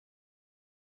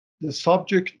The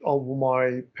subject of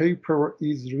my paper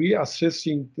is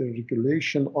reassessing the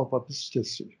regulation of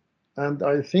apostasy. And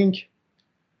I think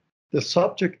the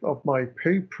subject of my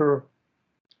paper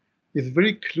is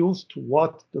very close to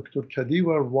what Dr.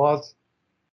 Kadivar was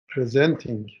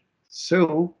presenting.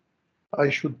 So I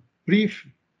should brief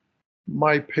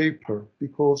my paper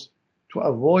because to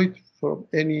avoid from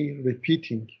any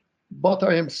repeating. But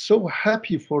I am so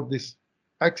happy for this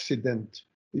accident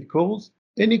because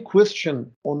any question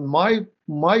on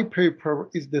my paper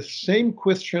is the same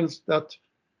questions that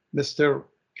Mr.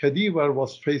 Kadivar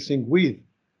was facing with.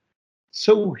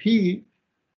 So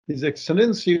His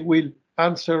Excellency will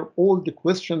answer all the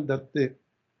questions that the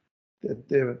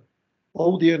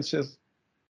audiences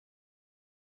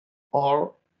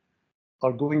are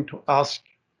going to ask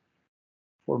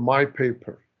for my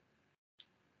paper.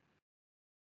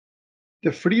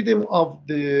 The freedom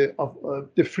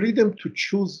the freedom to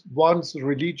choose one's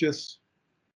religious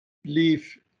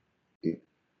belief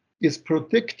is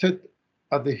protected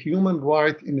as a human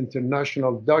right in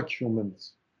international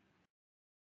documents.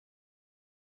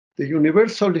 The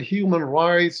Universal Human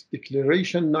Rights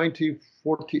Declaration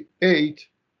 1948,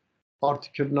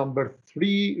 Article number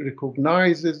 3,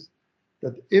 recognizes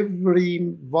that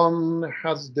everyone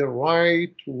has the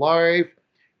right to life,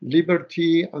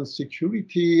 liberty, and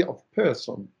security of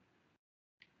person.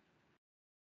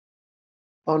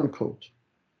 Unquote.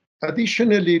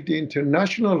 Additionally, the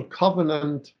International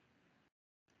Covenant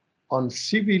on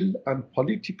Civil and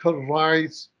Political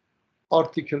Rights,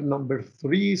 Article number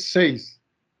 3 says,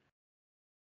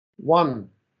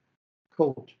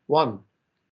 quote, 1.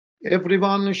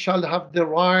 Everyone shall have the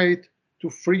right to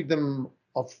freedom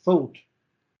of thought,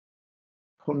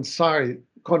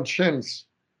 conscience,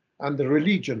 and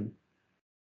religion.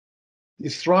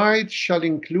 This right shall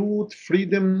include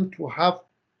freedom to have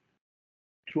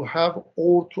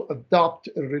or to adopt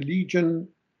a religion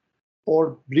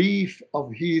or belief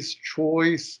of his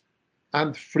choice,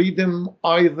 and freedom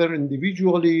either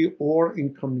individually or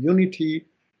in community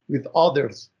with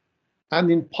others,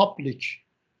 and in public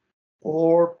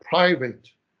or private,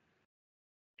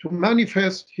 to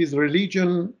manifest his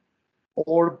religion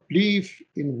or belief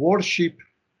in worship,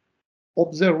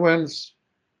 observance,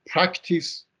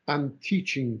 practice, and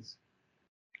teachings.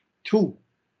 2.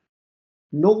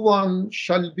 No one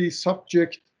shall be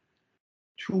subject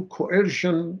to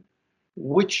coercion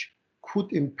which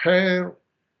could impair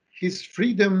his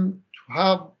freedom to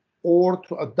have or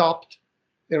to adopt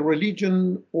a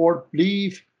religion or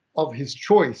belief of his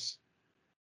choice.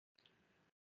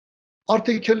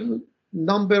 Article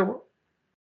number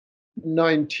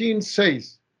 19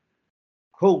 says,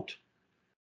 quote,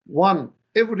 1.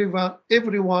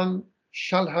 Everyone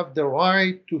shall have the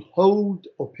right to hold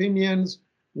opinions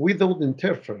without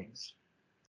interference.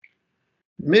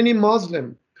 Many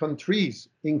Muslim countries,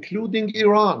 including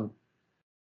Iran,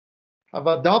 have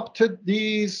adopted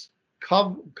these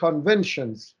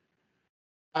conventions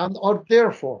and are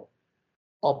therefore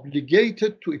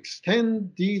obligated to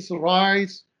extend these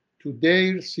rights to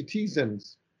their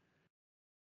citizens.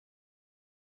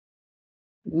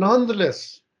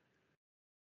 Nonetheless,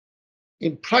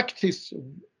 in practice,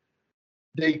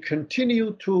 they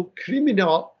continue to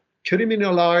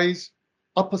criminalize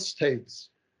apostates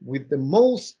with the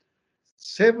most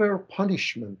severe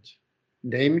punishment,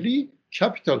 namely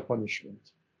capital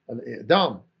punishment,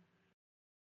 al-i'dam.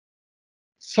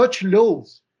 Such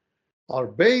laws are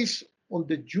based on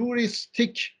the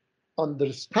juristic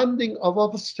understanding of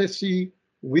apostasy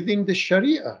within the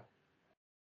Sharia.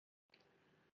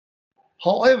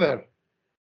 However,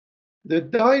 the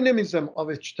dynamism of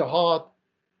ijtihad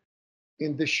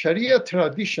in the Sharia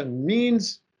tradition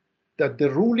means that the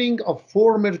ruling of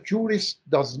former jurists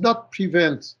does not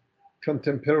prevent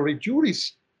contemporary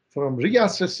jurists from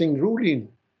reassessing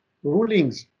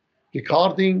rulings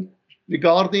regarding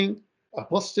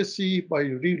apostasy by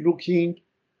relooking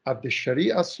at the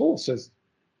Sharia sources.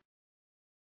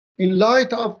 In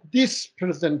light of this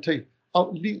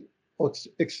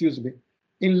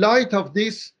in light of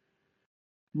this,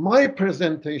 my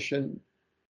presentation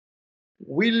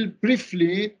will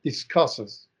briefly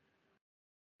discuss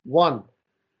 1.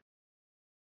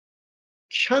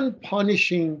 Can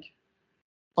punishing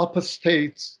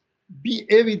apostates be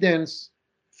evidence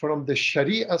from the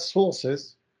Sharia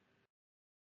sources?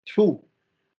 2.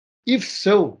 If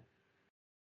so,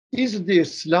 is the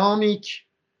Islamic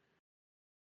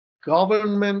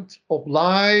government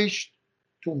obliged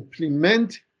to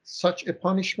implement such a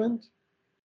punishment?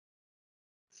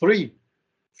 3.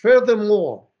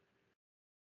 Furthermore,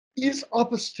 is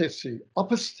apostasy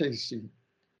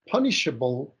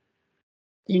punishable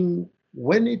in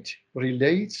when it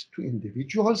relates to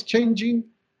individuals changing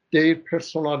their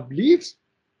personal beliefs,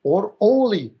 or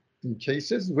only in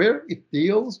cases where it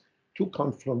deals to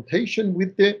confrontation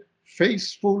with the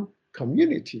faithful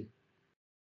community.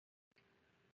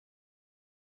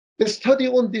 A study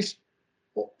on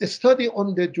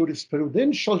the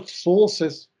jurisprudential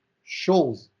sources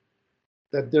shows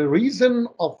that the reason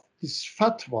of this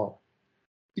fatwa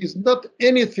is not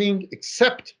anything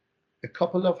except a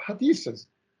couple of hadiths.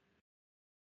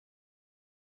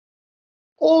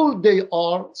 All they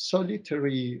are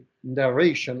solitary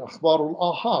narration, akhbar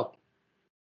al-ahad,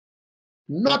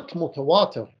 not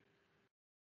mutawatir.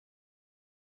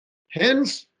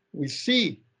 Hence, we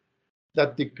see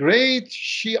that the great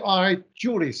Shiite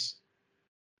jurist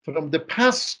from the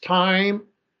past time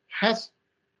has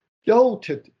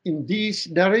doubted in these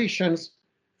narrations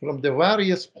from the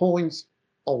various points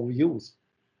of view.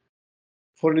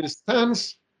 For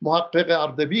instance, Muhaqqiq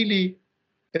Ardebili,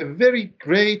 a very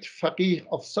great faqih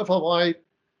of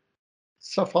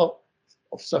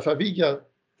Safaviya,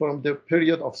 from the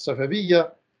period of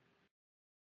Safaviya,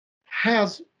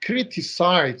 has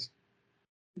criticized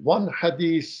one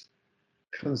hadith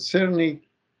concerning,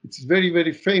 it's very,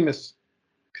 very famous,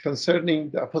 concerning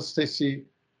the apostasy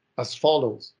as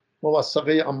follows.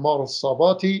 موثقي عمار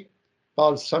الصاباتي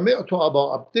قال سمعت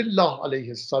أبا عبد الله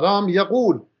عليه السلام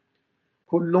يقول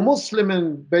كل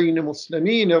مسلم بين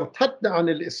مسلمين ارتد عن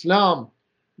الإسلام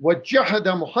وجحد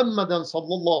محمدا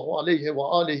صلى الله عليه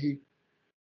وآله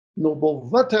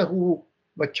نبوته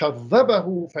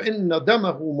وكذبه فإن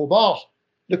دمه مباح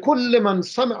لكل من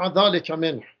سمع ذلك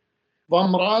منه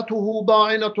وامرأته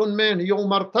باعنة منه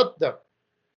يوم ارتد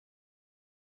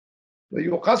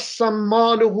ويقسم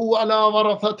ماله على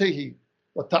ورثته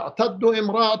وتعتد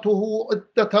امرأته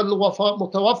عدة الوفاء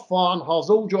متوفى عنها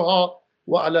زوجها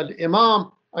وعلى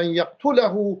الإمام أن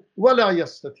يقتله ولا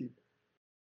يستتيب.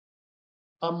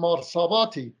 Ammar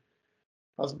Sabati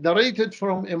has narrated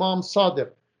from Imam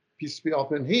Sadiq, peace be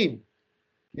upon him.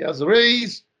 He has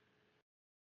raised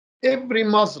every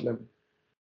Muslim,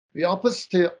 the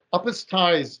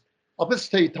apostatized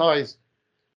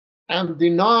and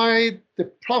denied the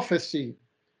prophecy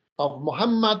of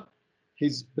Muhammad,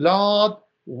 his blood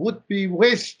would be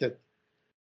wasted.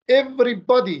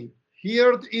 Everybody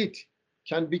heard it,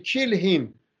 can be kill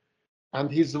him,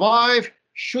 and his wife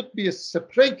should be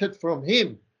separated from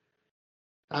him,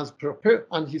 and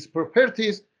his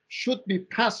properties should be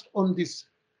passed on these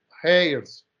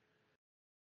heirs,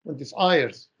 on these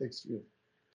heirs, excuse.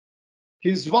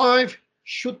 His wife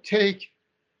should take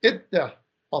iddah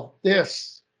of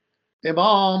death.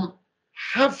 Imam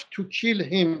have to kill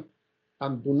him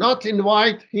and do not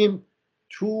invite him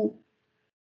to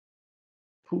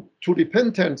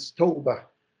repentance, tawbah.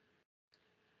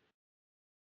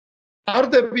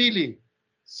 Ardebili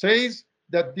says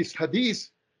that this hadith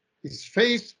is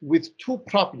faced with two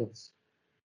problems.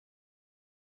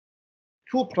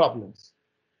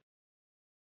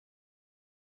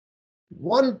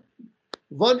 One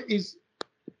is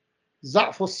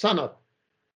Za'f al-Sanad,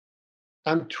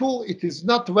 and two, it is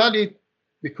not valid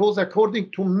because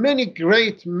according to many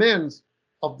great men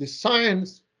of the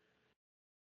science,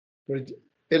 Ilm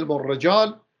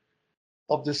al-Rajal,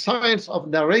 of the science of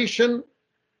narration,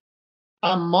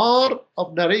 Ammar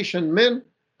of narration men,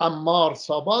 Ammar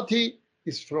Sabati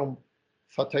is from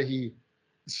Fatahi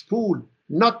school,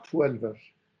 not 12er.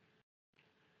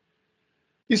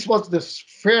 This was the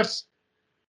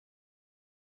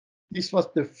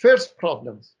first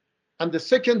problem. And the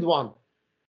second one,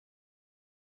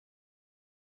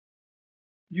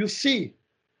 you see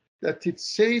that it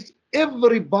says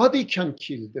everybody can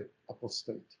kill the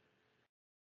apostate,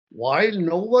 while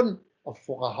no one of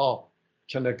Fuqaha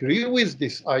can agree with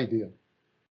this idea.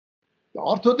 The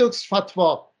orthodox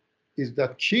fatwa is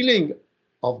that killing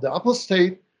of the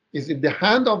apostate is in the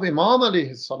hand of Imam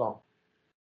alayhi salam,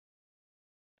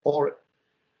 or,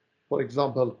 for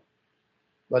example,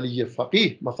 Wali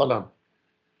al-Faqih, mathalan,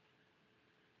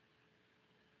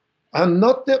 and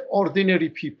not the ordinary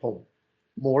people.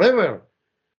 Moreover,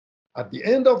 at the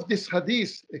end of this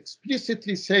hadith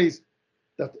explicitly says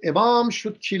that Imam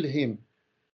should kill him.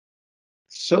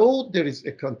 So there is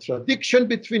a contradiction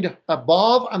between the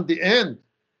above and the end.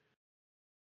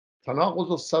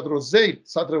 Tanaqud al-Sadr wa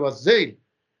Zayl.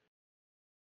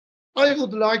 I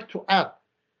would like to add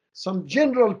some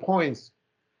general points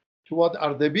to what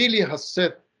Ardebili has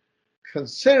said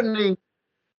concerning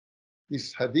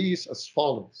this hadith as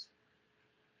follows.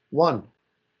 One,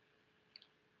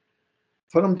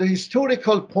 from the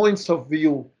historical points of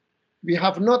view, we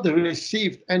have not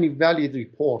received any valid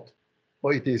report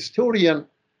by the historian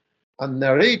and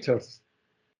narrators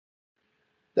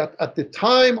that at the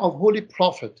time of Holy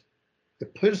Prophet, the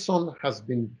person has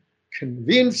been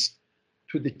convinced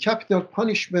to the capital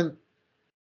punishment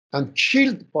and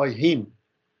killed by him,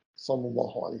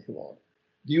 sallallahu alaihi wasallam,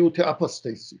 due to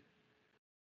apostasy.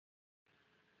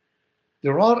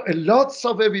 There are a lots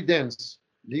of evidence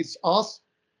leads us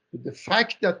to the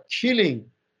fact that killing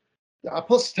the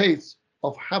apostates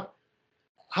the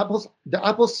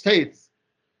apostates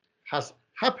has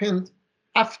happened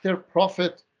after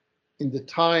Prophet in the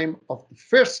time of the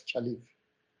first Caliph.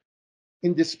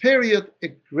 In this period,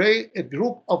 a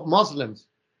group of Muslims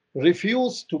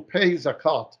refused to pay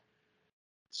zakat,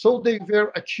 so they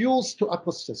were accused to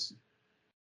apostasy.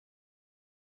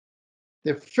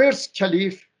 The first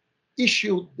Caliph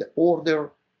issued the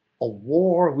order of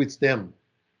war with them.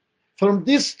 From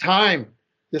this time,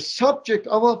 the subject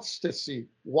of apostasy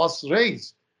was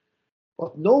raised,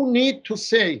 but no need to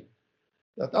say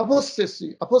that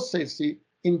apostasy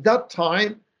in that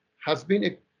time has been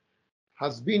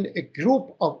a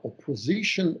group of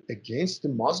opposition against the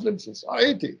Muslim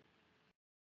society.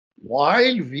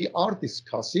 While we are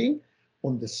discussing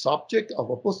on the subject of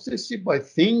apostasy by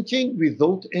thinking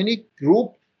without any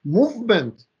group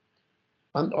movement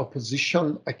and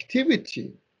oppositional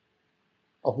activity.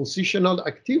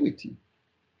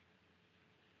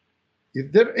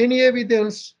 Is there any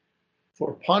evidence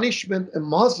for punishment a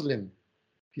Muslim?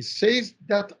 He says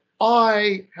that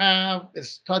I have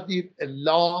studied a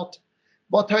lot,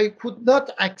 but I could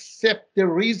not accept the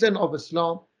reason of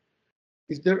Islam.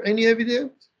 Is there any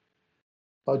evidence?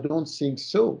 I don't think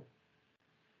so.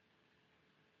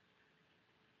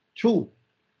 2,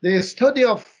 the study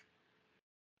of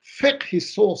fiqh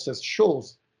sources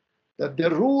shows that the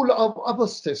rule of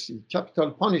apostasy,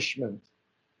 capital punishment,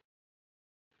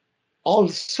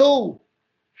 also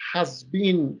has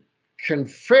been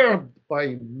confirmed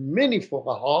by many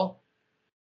fuqaha,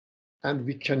 and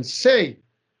we can say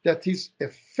that is a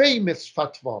famous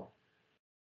fatwa,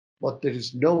 but there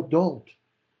is no doubt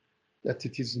that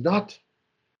it is not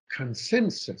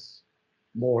consensus.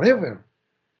 Moreover,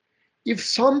 if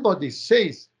somebody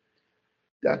says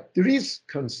that there is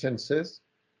consensus,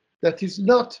 that is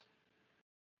not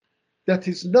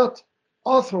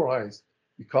authorized,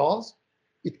 because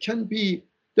it can be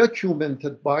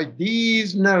documented by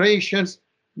these narrations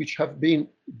which have been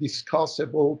discussed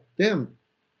about them.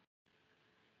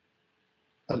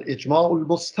 Al-Ijma'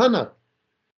 al-Mustanad.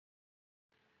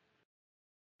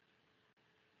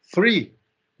 3,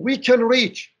 we can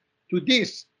reach to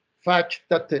this fact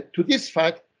that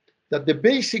the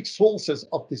basic sources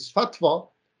of this fatwa,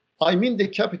 I mean the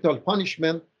capital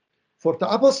punishment for the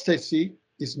apostasy,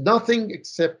 is nothing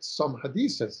except some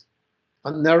hadiths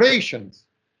and narrations.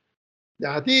 The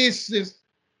hadiths,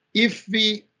 if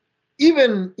we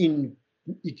even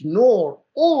ignore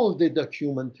all the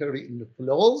documentary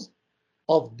inflows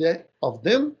of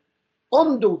them,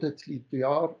 undoubtedly they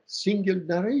are single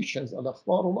narrations,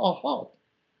 al-akhbar al-ahad.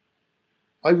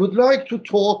 I would like to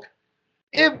talk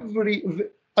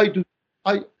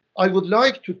I would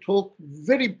like to talk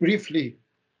very briefly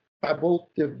about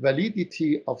the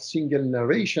validity of single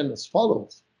narration as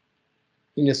follows.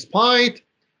 In spite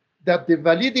that the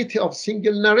validity of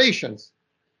single narrations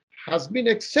has been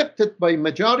accepted by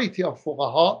majority of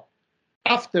fuqaha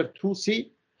after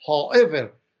Tusi,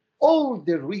 however, all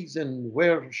the reasons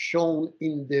were shown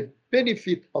in the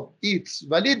benefit of its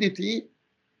validity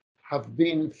have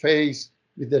been faced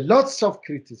with lots of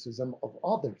criticism of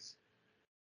others.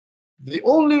 The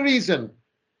only reason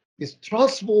is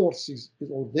trustworthy, is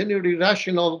ordinary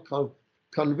rational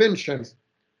conventions.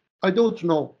 I don't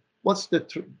know what's the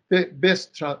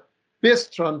best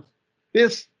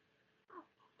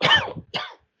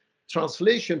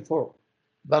translation for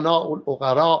Bana'ul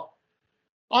Ughara.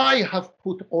 I have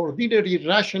put ordinary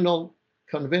rational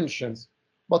conventions,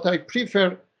 but I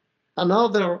prefer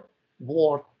another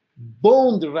word,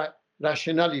 bound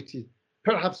rationality.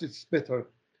 Perhaps it's better.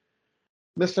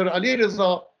 Mr. Ali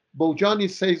Reza Bojani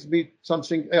says me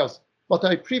something else, but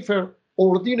I prefer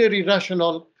ordinary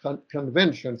rational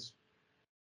conventions.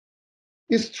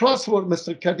 Is trustworthy,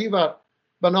 Mr. Kadiva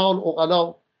Banal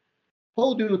Oghala?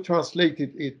 How do you translate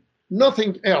it?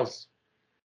 Nothing else.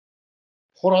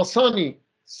 Khorasani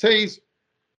says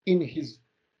in his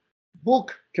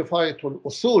book Kifayatul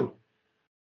Usul,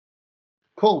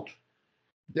 quote,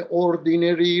 the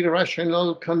ordinary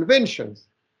rational conventions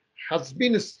has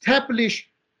been established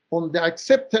on the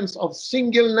acceptance of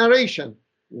single narration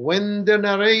when the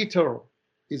narrator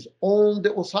is on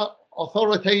the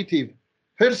authoritative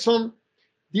person.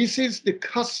 This is the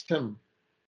custom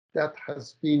that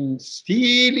has been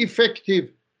still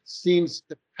effective since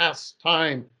the past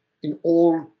time in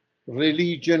all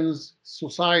religions,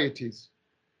 societies,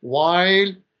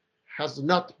 while has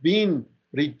not been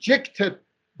rejected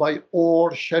by all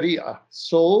Sharia.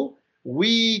 So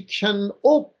we can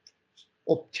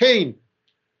obtain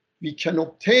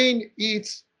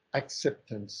its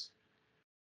acceptance.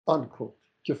 Unquote.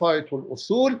 Kifayatul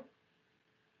Usul,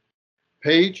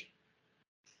 page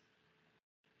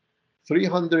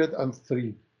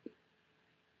 303.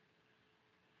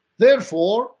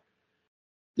 Therefore,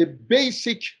 the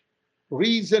basic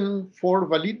reason for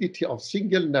validity of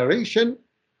single narration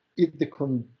is the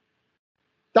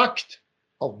conduct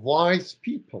of wise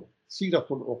people.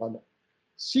 Siratul Ughala.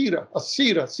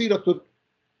 Siratul,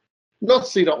 not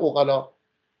Sira Ughala.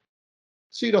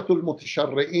 Siratul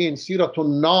Mutasharri'in, Siratul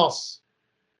Nas.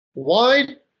 While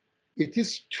it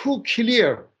is too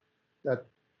clear that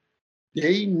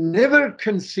they never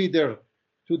consider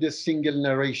to the single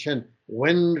narration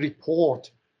when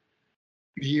report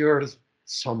bears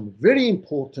some very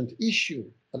important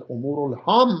issue, al-umur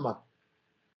al-hamma.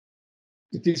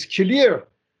 It is clear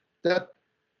that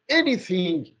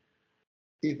anything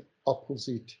is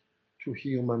opposite to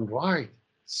human rights.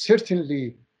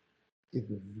 Certainly,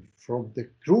 from the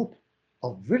group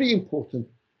of very important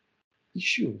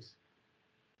issues,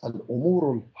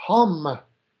 al-umur al-hamma.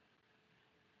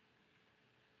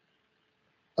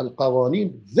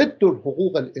 القوانين ضد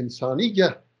الحقوق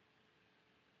الإنسانية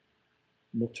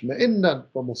مطمئنا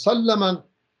ومسلما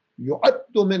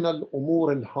يعد من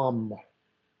الأمور الهامة.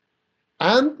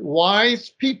 And wise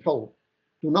people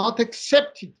do not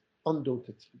accept it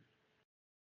undoubtedly.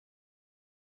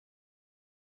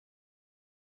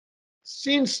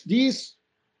 Since this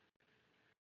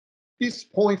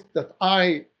point that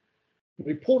I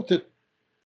reported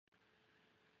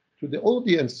to the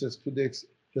audiences, to the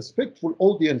respectful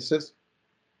audiences,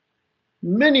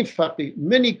 many faqih,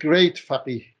 many great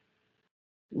faqih,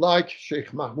 like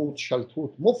Sheikh Mahmoud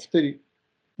Shaltut,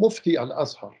 Mufti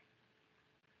al-Azhar,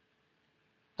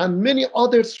 and many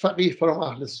others faqih from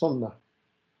Ahl Sunnah,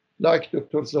 like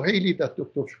Dr. Zuhaili, that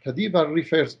Dr. Kadiva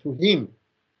refers to him,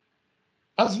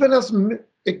 as well as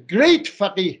a great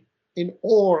faqih in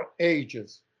all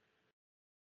ages.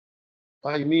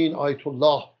 I mean,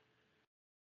 Ayatollah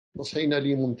Hussein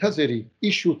Ali Muntaziri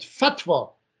issued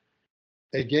fatwa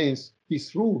against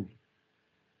this rule.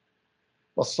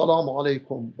 Wassalamu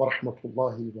alaikum wa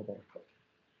rahmatullahi wa barakatuh.